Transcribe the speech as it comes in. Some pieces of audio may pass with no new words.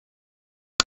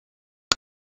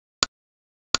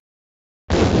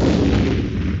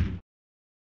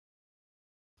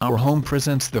Our home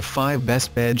presents the 5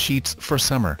 best bed sheets for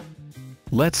summer.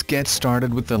 Let's get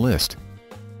started with the list.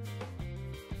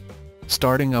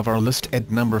 Starting of our list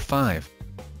at number 5.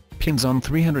 Pinzon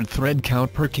 300 thread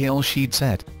count Percale sheet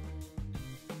set.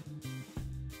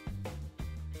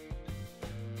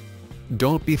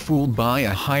 Don't be fooled by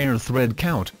a higher thread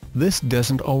count, this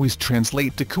doesn't always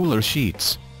translate to cooler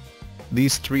sheets.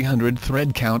 These 300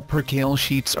 thread count Percale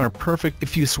sheets are perfect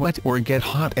if you sweat or get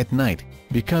hot at night,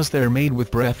 because they're made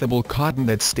with breathable cotton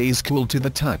that stays cool to the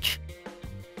touch.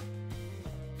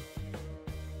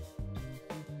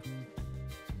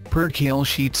 Percale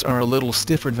sheets are a little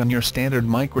stiffer than your standard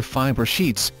microfiber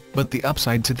sheets, but the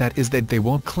upside to that is that they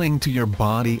won't cling to your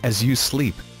body as you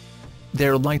sleep.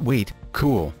 They're lightweight,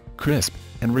 cool, crisp,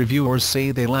 and reviewers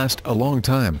say they last a long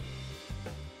time.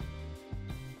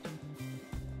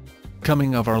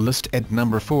 Coming of our list at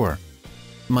number 4.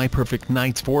 My Perfect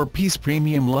Nights 4-piece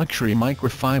premium luxury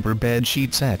microfiber bed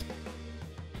sheet set.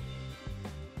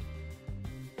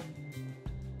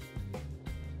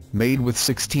 Made with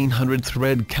 1600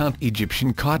 thread count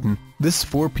Egyptian cotton, this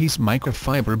 4-piece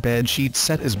microfiber bed sheet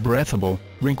set is breathable,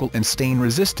 wrinkle and stain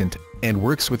resistant, and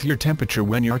works with your temperature.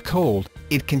 When you're cold,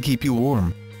 it can keep you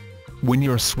warm. When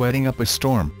you're sweating up a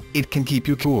storm, it can keep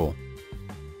you cool.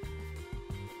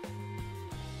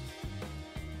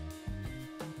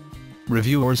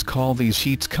 Reviewers call these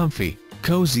sheets comfy,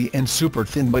 cozy and super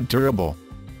thin but durable.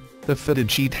 The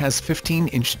fitted sheet has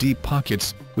 15-inch deep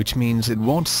pockets, which means it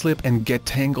won't slip and get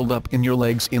tangled up in your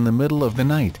legs in the middle of the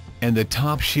night, and the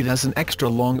top sheet has an extra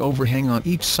long overhang on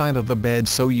each side of the bed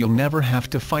so you'll never have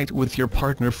to fight with your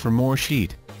partner for more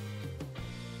sheet.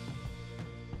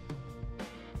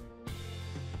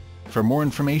 For more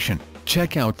information,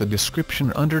 check out the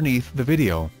description underneath the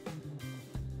video.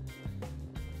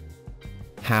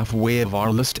 Halfway of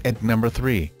our list at number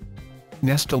 3.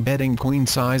 Nestl Bedding Queen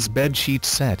Size Bed Sheet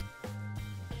Set.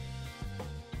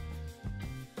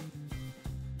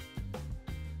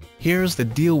 Here's the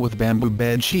deal with bamboo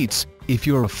bed sheets: if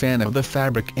you're a fan of the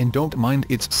fabric and don't mind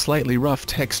its slightly rough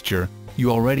texture,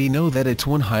 you already know that it's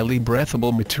one highly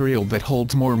breathable material that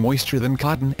holds more moisture than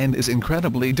cotton and is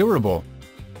incredibly durable.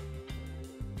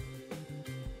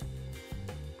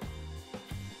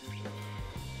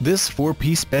 This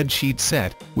 4-piece bed sheet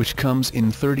set, which comes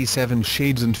in 37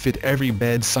 shades and fit every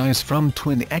bed size from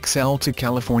Twin XL to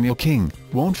California King,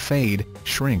 won't fade,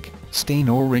 shrink, stain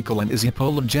or wrinkle and is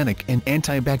hypoallergenic and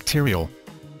antibacterial.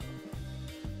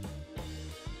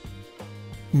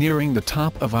 Nearing the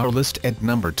top of our list at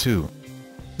number 2.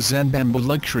 Zen Bamboo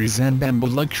Luxury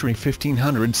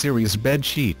 1500 Series Bed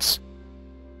Sheets.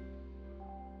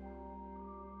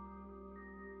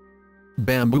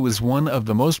 Bamboo is one of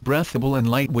the most breathable and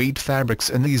lightweight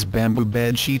fabrics, and these bamboo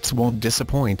bed sheets won't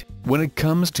disappoint when it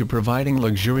comes to providing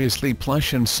luxuriously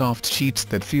plush and soft sheets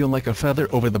that feel like a feather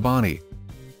over the body.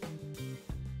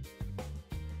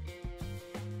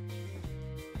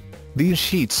 These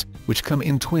sheets, which come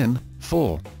in twin,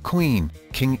 full, queen,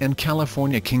 king and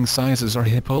California King sizes, are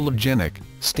hypoallergenic,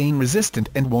 stain-resistant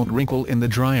and won't wrinkle in the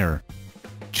dryer.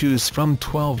 Choose from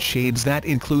 12 shades that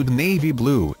include navy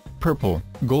blue, purple,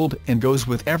 gold and goes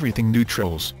with everything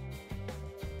neutrals.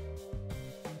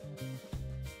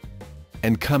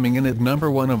 And coming in at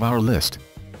number 1 of our list.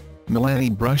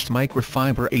 Mellanni Brushed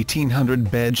Microfiber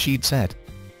 1800 Bed Sheet Set.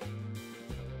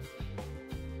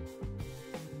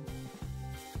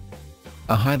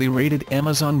 A highly rated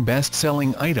Amazon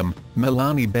best-selling item,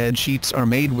 Mellanni bed sheets are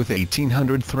made with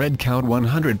 1800 thread count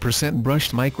 100%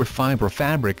 brushed microfiber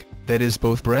fabric that is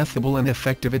both breathable and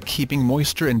effective at keeping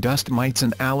moisture and dust mites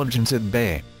and allergens at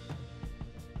bay.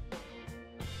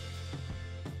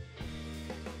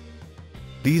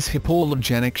 These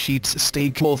hypoallergenic sheets stay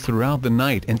cool throughout the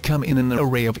night and come in an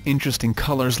array of interesting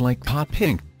colors like hot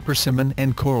pink, persimmon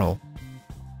and coral.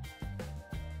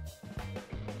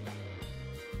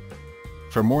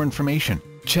 For more information,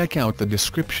 check out the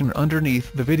description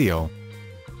underneath the video.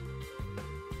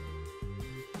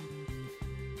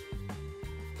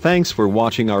 Thanks for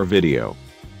watching our video.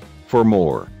 For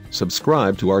more,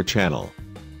 subscribe to our channel.